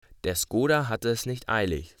Der Skoda hatte es nicht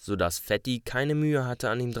eilig, sodass Fetti keine Mühe hatte,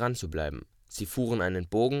 an ihm dran zu bleiben. Sie fuhren einen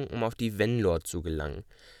Bogen, um auf die Venlor zu gelangen.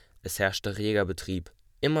 Es herrschte reger Betrieb.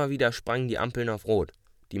 Immer wieder sprangen die Ampeln auf Rot.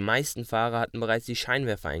 Die meisten Fahrer hatten bereits die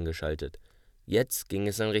Scheinwerfer eingeschaltet. Jetzt ging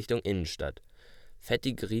es in Richtung Innenstadt.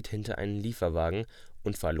 Fetti geriet hinter einen Lieferwagen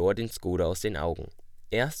und verlor den Skoda aus den Augen.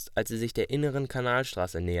 Erst als sie sich der inneren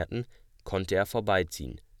Kanalstraße näherten, konnte er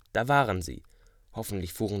vorbeiziehen. Da waren sie.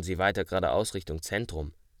 Hoffentlich fuhren sie weiter geradeaus Richtung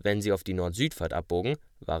Zentrum. Wenn sie auf die Nord-Süd-Fahrt abbogen,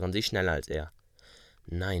 waren sie schneller als er.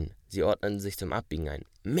 Nein, sie ordneten sich zum Abbiegen ein.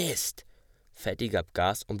 Mist! Fetti gab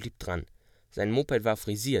Gas und blieb dran. Sein Moped war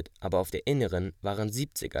frisiert, aber auf der inneren waren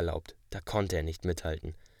 70 erlaubt. Da konnte er nicht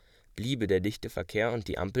mithalten. Bliebe der dichte Verkehr und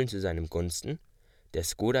die Ampeln zu seinem Gunsten? Der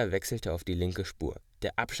Skoda wechselte auf die linke Spur.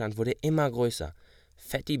 Der Abstand wurde immer größer.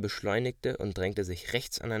 Fetti beschleunigte und drängte sich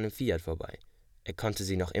rechts an einem Fiat vorbei. Er konnte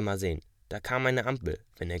sie noch immer sehen. Da kam eine Ampel.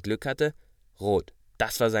 Wenn er Glück hatte, rot.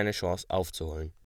 Das war seine Chance aufzuholen.